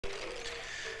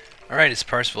Alright, it's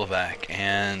Parsuval back,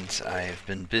 and I've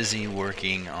been busy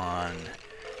working on,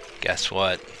 guess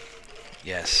what?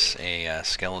 Yes, a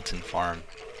skeleton farm.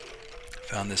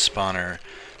 Found this spawner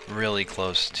really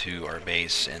close to our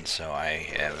base, and so I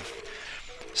have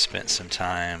spent some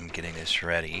time getting this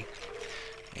ready.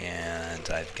 And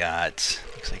I've got,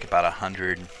 looks like about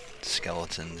 100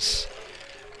 skeletons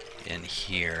in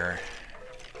here.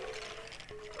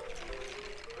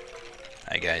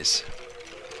 Hi guys.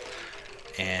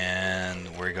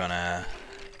 And we're gonna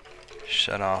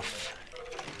shut off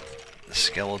the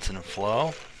skeleton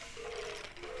flow,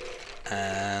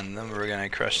 and then we're gonna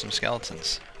crush some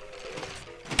skeletons.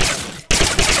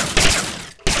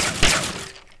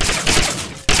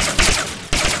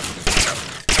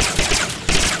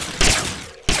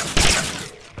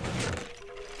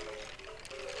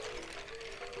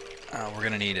 We're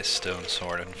gonna need a stone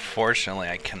sword. Unfortunately,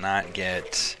 I cannot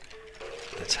get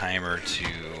the timer to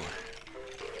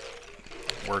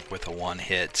work with a one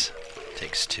hit. It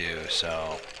takes two,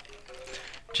 so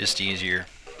just easier.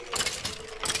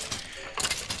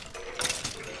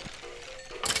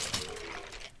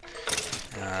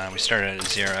 We started at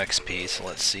 0 XP, so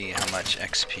let's see how much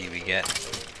XP we get.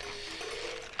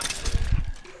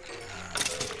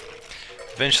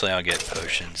 Eventually I'll get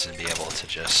potions and be able to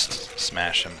just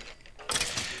smash them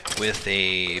with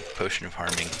a potion of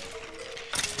harming.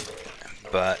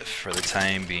 But for the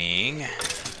time being,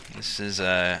 this is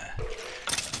a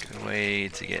good way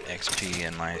to get XP,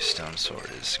 and my stone sword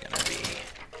is going to be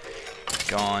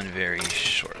gone very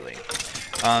shortly.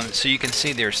 So you can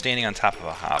see they're standing on top of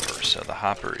a hopper. So the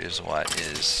hopper is what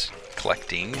is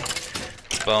collecting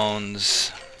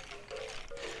bones,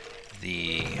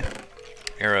 the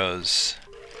arrows,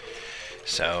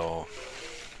 so,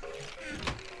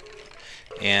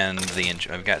 and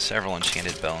I've got several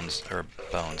enchanted bows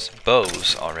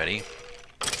already.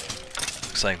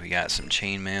 Looks like we got some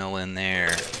chainmail in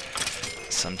there.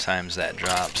 Sometimes that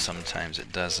drops, sometimes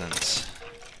it doesn't.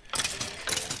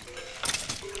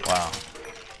 Wow.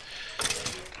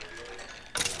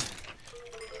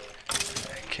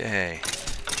 Okay.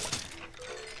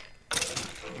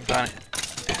 About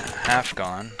half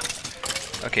gone.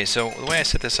 Okay, so the way I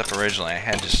set this up originally, I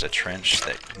had just a trench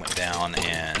that went down,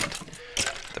 and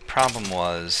the problem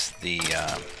was the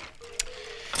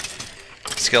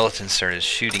skeletons started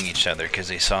shooting each other because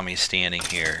they saw me standing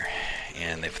here,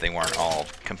 and if they weren't all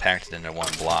compacted into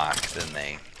one block, then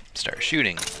they start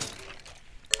shooting,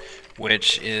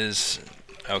 which is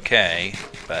okay,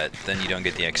 but then you don't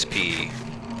get the XP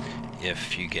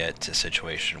if you get a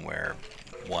situation where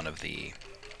one of the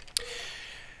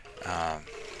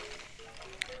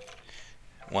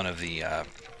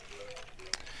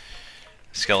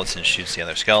skeleton shoots the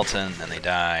other skeleton and they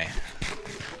die,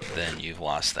 then you've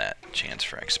lost that chance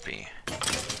for XP.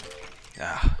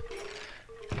 Ah.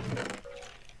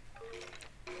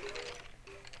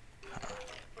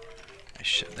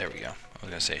 There we go. I was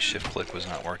going to say shift click was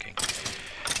not working.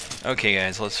 Okay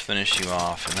guys, let's finish you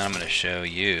off, and then I'm going to show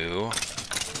you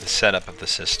the setup of the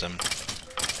system.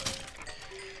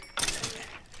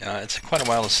 It's quite a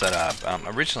while to set up.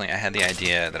 Originally I had the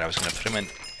idea that I was going to put them in...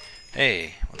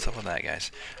 Hey, what's up with that,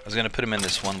 guys? I was going to put them in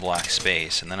this one block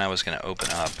space, and then I was going to open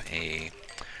up a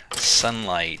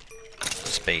sunlight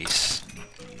space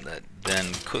that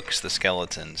then cooks the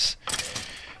skeletons.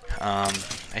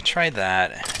 I tried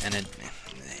that, and it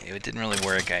didn't really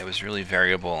work. I was really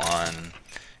variable on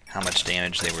how much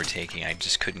damage they were taking. I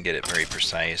just couldn't get it very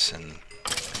precise, and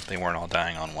they weren't all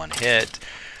dying on one hit.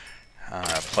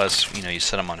 Plus, you know, you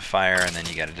set them on fire, and then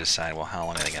you got to decide, well, how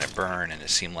long are they going to burn? And it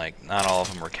seemed like not all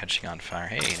of them were catching on fire.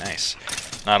 Hey, nice.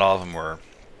 Not all of them were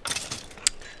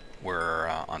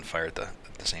on fire at the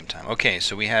same time. Okay,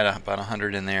 so we had about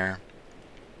 100 in there,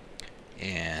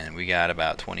 and we got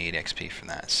about 28 XP from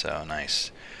that. So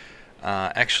nice.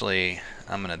 Actually,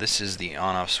 this is the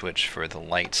on-off switch for the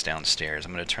lights downstairs.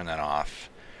 I'm gonna turn that off.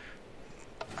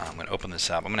 I'm gonna open this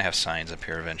up. I'm gonna have signs up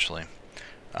here eventually.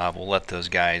 We'll let those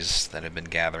guys that have been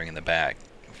gathering in the back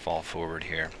fall forward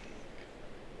here,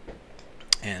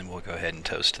 and we'll go ahead and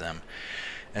toast them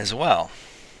as well.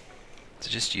 Is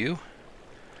it just you?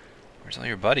 Where's all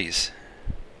your buddies?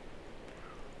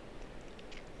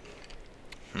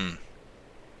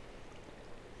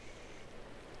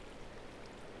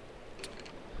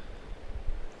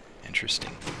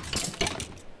 Interesting.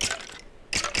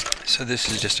 So this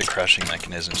is just a crushing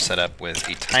mechanism set up with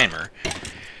a timer,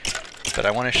 but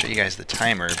I want to show you guys the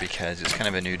timer because it's kind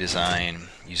of a new design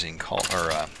using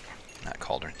not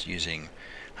cauldrons, using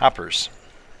hoppers.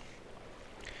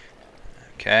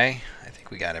 Okay, I think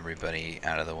we got everybody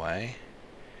out of the way.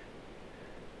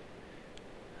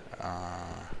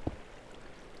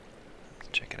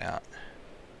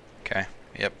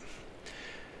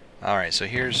 Alright, so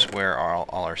here's where all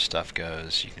our stuff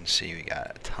goes. You can see we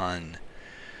got a ton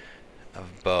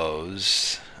of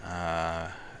bows. We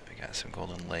got some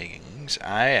golden leggings.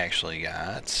 I actually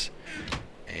got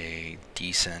a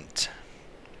decent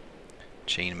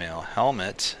chainmail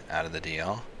helmet out of the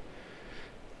deal.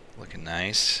 Looking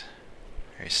nice.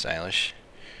 Very stylish.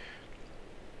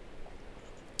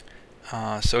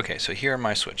 Okay, so here are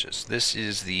my switches. This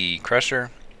is the crusher.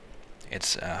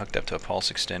 It's hooked up to a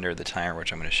pulse extender, the timer,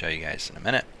 which I'm going to show you guys in a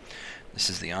minute. This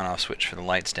is the on-off switch for the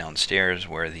lights downstairs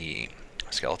where the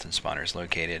skeleton spawner is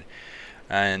located.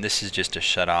 And this is just a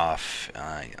shut off.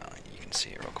 You can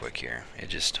see it real quick here. It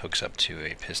just hooks up to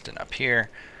a piston up here.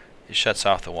 It shuts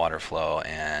off the water flow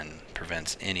and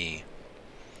prevents any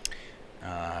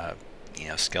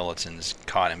skeletons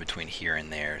caught in between here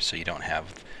and there, so you don't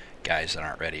have guys that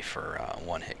aren't ready for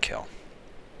one-hit kill.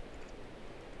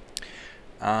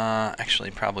 Actually,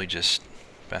 probably just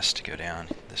best to go down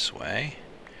this way.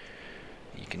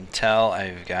 You can tell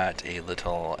I've got a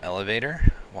little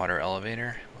elevator, water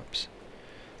elevator. Whoops.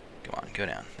 Come on, go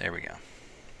down. There we go.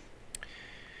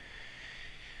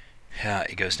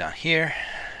 It goes down here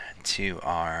to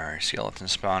our skeleton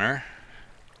spawner,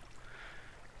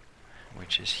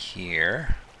 which is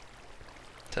here.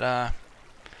 Ta-da!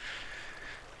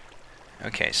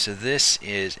 Okay, so this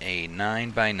is a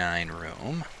 9x9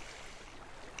 room,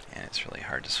 and it's really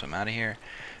hard to swim out of here.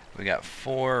 We got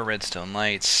 4 redstone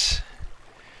lights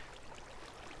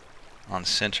on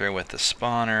center with the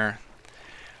spawner.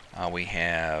 We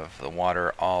have the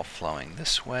water all flowing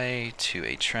this way to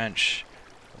a trench,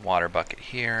 water bucket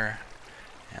here,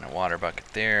 and a water bucket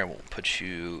there. We'll put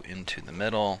you into the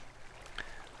middle.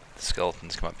 The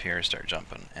skeletons come up here, start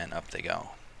jumping, and up they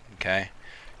go. Okay?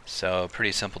 So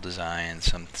pretty simple design,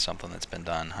 something that's been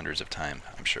done hundreds of times,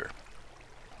 I'm sure.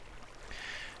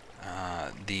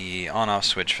 The on-off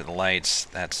switch for the lights,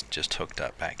 that's just hooked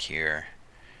up back here.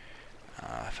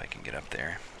 If I can get up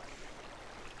there.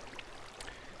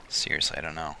 Seriously, I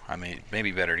don't know. I mean,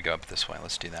 maybe better to go up this way.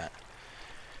 Let's do that.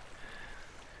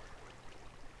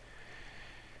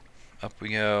 Up we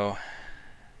go.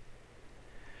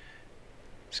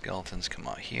 Skeletons come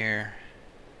out here.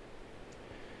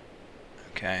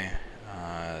 Okay.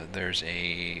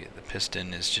 The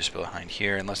piston is just behind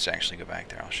here, and let's actually go back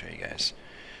there. I'll show you guys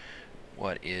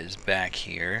what is back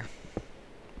here.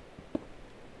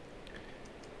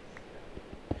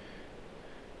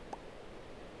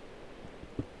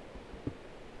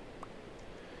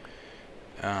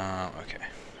 Okay,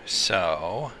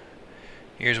 so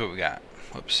here's what we got.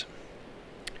 Whoops.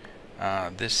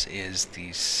 This is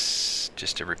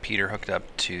just a repeater hooked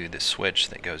up to the switch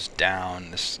that goes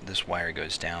down. This wire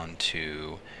goes down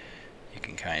to, you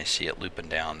can kind of see it looping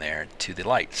down there to the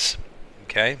lights.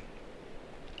 Okay.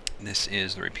 This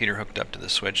is the repeater hooked up to the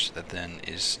switch that then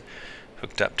is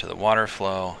hooked up to the water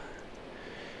flow.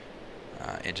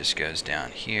 It just goes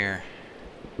down here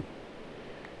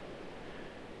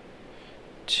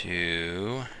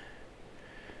to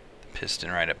the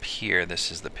piston right up here.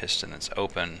 This is the piston that's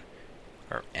open,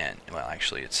 well,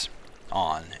 actually it's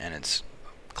on, and it's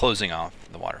closing off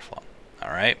the water flow.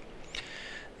 Alright,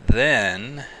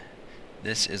 then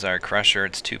this is our crusher.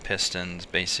 It's 2 pistons,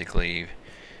 basically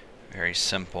very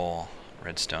simple.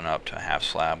 Redstone up to a half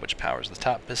slab, which powers the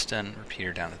top piston,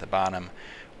 repeater down at the bottom,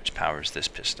 which powers this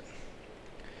piston.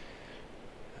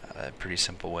 A pretty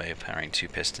simple way of powering 2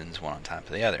 pistons, one on top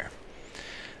of the other.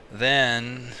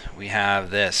 Then we have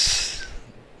this.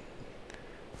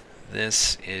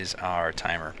 This is our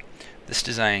timer. This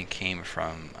design came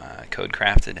from Code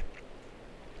Crafted.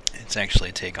 It's actually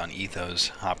a take on Etho's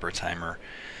hopper timer.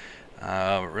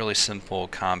 Really simple,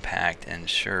 compact, and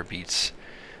sure beats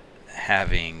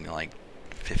having like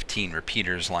 15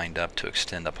 repeaters lined up to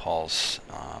extend a pulse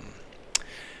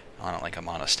on it like a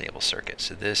monostable circuit.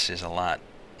 So this is a lot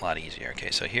easier.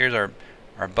 Okay, so here's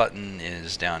our button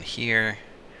is down here.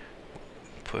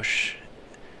 Push,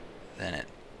 then it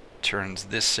turns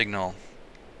this signal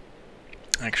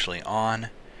actually on,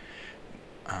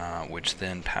 which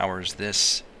then powers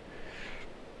this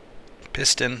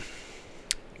piston,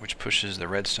 which pushes the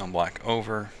redstone block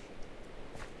over.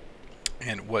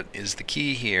 And what is the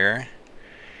key here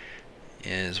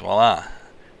is, voila,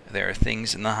 there are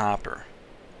things in the hopper.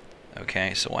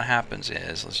 Okay, so what happens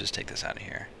is, let's just take this out of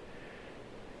here.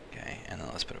 Okay, and then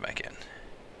let's put it back in.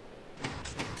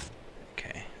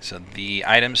 Okay, so the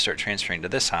items start transferring to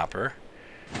this hopper,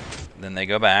 then they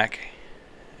go back,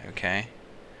 okay,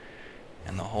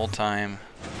 and the whole time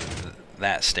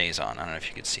that stays on. I don't know if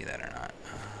you could see that or not.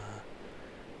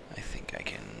 I think I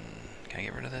can I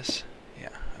get rid of this? Yeah,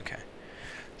 okay.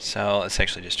 So let's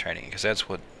actually just try it again, because that's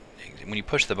what, when you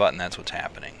push the button, that's what's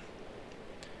happening.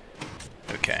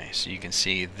 Okay, so you can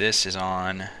see this is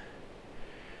on, and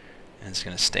it's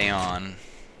going to stay on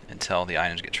until the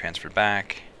items get transferred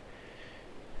back.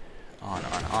 On,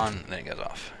 and then it goes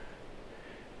off.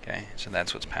 Okay, so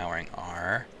that's what's powering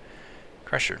our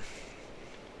crusher.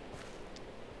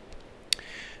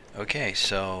 Okay,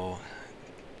 so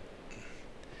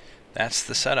that's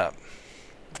the setup.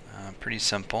 Pretty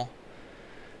simple,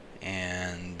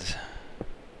 and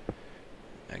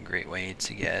a great way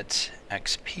to get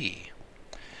XP,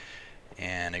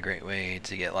 and a great way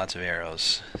to get lots of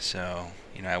arrows. So,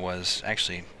 you know, I was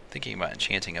actually thinking about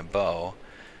enchanting a bow,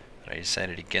 but I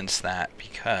decided against that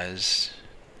because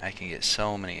I can get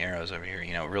so many arrows over here.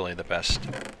 You know, really the best,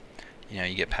 you know,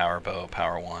 you get power bow,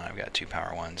 power 1. I've got 2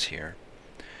 power 1s here.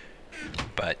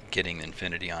 But getting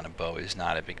infinity on a bow is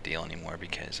not a big deal anymore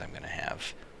because I'm going to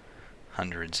have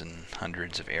hundreds and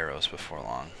hundreds of arrows before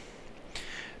long.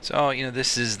 So, you know,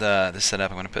 this is the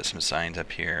setup. I'm going to put some signs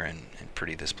up here and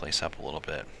pretty this place up a little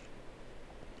bit.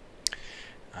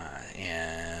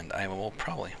 And I will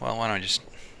probably, well, why don't I just,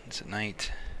 it's at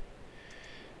night.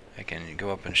 I can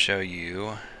go up and show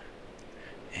you.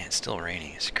 And it's still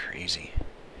raining. It's crazy.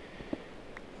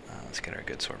 Let's get our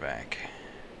good sword back.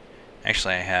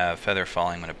 Actually, I have feather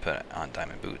falling. I'm going to put on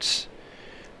diamond boots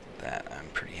that I'm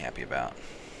pretty happy about.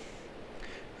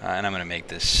 And I'm going to make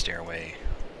this stairway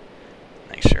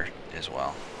nicer as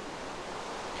well.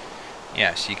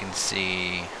 Yeah, so you can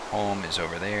see home is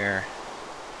over there,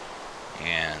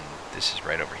 and this is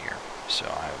right over here. So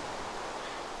I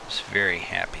was very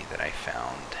happy that I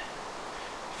found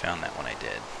that when I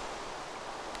did.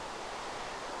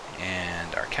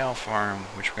 And our cow farm,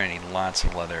 which we're going to need lots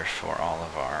of leather for all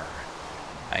of our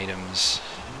items,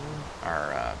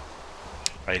 our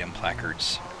item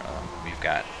placards. We've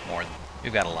got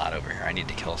a lot over here. I need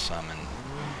to kill some and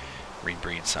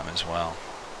rebreed some as well.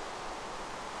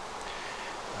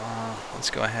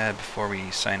 Let's go ahead before we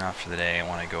sign off for the day. I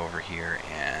want to go over here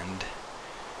and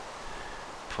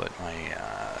put my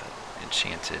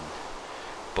enchanted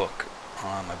book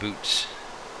on my boots.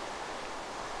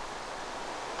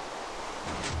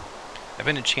 I've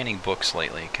been enchanting books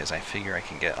lately because I figure I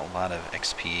can get a lot of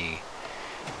XP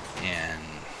and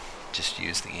just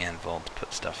use the anvil to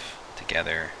put stuff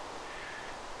together.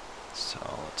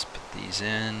 So let's put these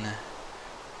in,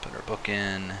 put our book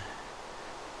in.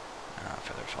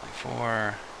 Feather falling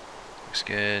 4, looks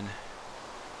good.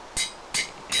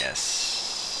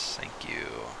 Yes, thank you,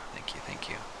 thank you, thank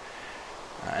you.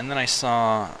 And then I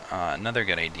saw another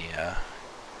good idea.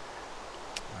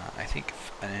 I think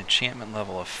an enchantment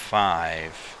level of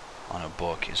 5 on a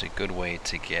book is a good way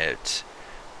to get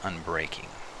unbreaking.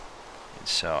 And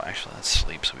so, actually, let's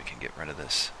sleep so we can get rid of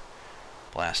this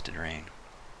blasted rain.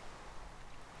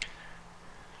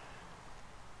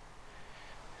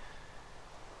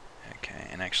 Okay,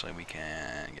 and actually we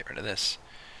can get rid of this.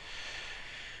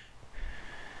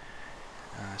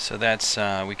 So that's,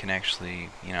 we can actually,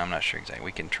 you know, I'm not sure exactly,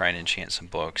 we can try to enchant some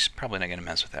books. Probably not going to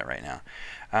mess with that right now.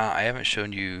 I haven't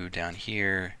shown you down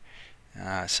here,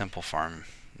 simple farm,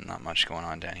 not much going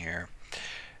on down here.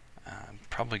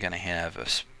 Probably going to have a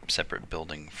separate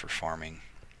building for farming.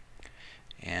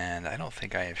 And I don't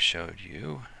think I have showed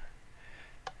you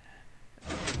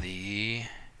the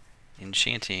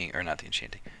enchanting, or not the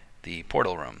enchanting, the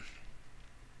portal room,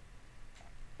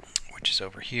 which is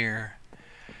over here.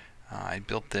 I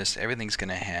built this. Everything's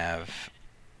going to have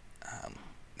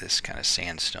this kind of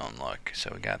sandstone look.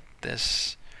 So we got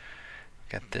this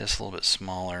a little bit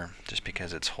smaller, just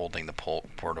because it's holding the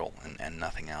portal and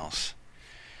nothing else.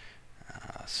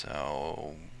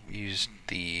 So used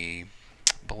the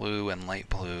blue and light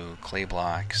blue clay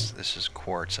blocks. This is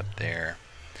quartz up there.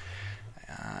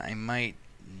 I might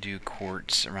do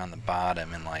quartz around the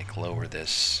bottom and like lower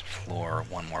this floor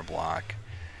 1 more block.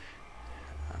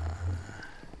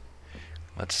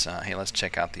 Hey, let's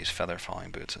check out these feather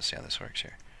falling boots. Let's see how this works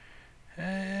here.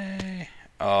 Hey,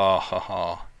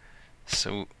 oh,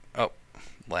 so, oh,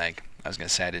 lag. I was gonna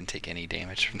say I didn't take any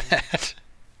damage from that.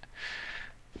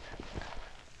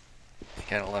 You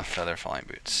gotta love feather falling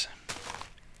boots.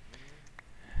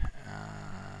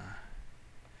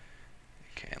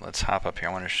 Okay, let's hop up here.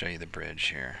 I want to show you the bridge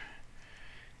here.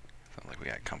 Sounds like we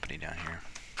got company down here.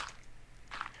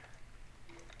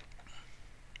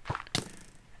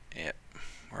 Yep.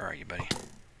 Where are you, buddy?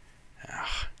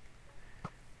 Ugh.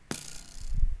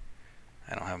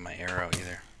 I don't have my arrow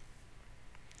either.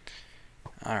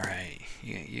 Alright,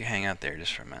 you hang out there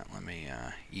just for a minute. Let me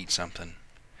eat something.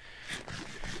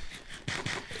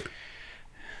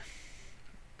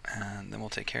 And then we'll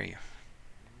take care of you.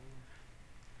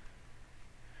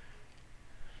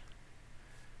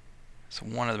 So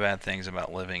one of the bad things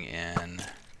about living in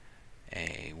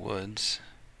a woods,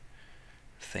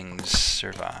 things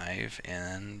survive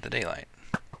in the daylight.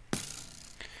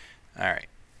 Alright,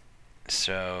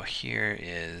 so here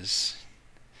is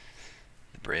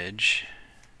the bridge.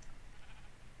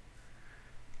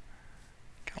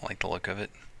 Kind of like the look of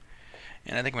it.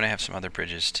 And I think I'm going to have some other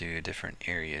bridges to different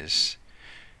areas,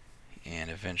 and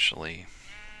eventually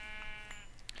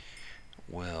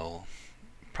we'll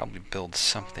probably build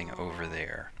something over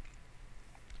there.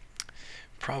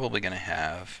 Probably going to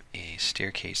have a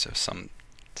staircase of some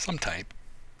type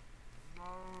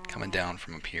coming down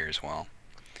from up here as well,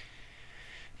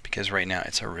 because right now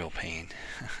it's a real pain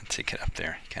to get up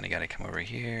there. You kind of got to come over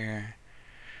here,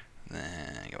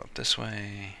 then go up this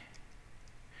way,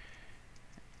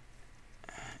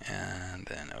 and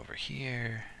then over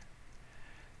here.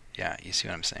 Yeah, you see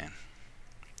what I'm saying?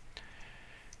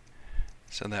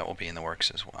 So that will be in the works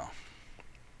as well.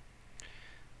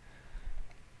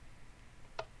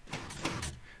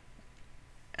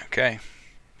 Okay.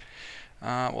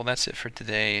 Well, that's it for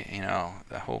today. You know,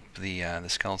 I hope the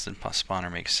skeleton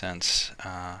spawner makes sense.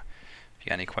 If you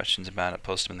got any questions about it,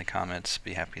 post them in the comments.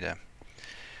 Be happy to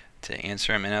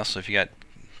answer them. And also, if you got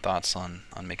thoughts on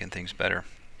making things better,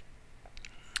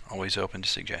 always open to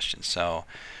suggestions. So,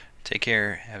 take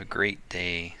care. Have a great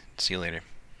day. See you later.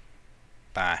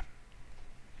 Bye.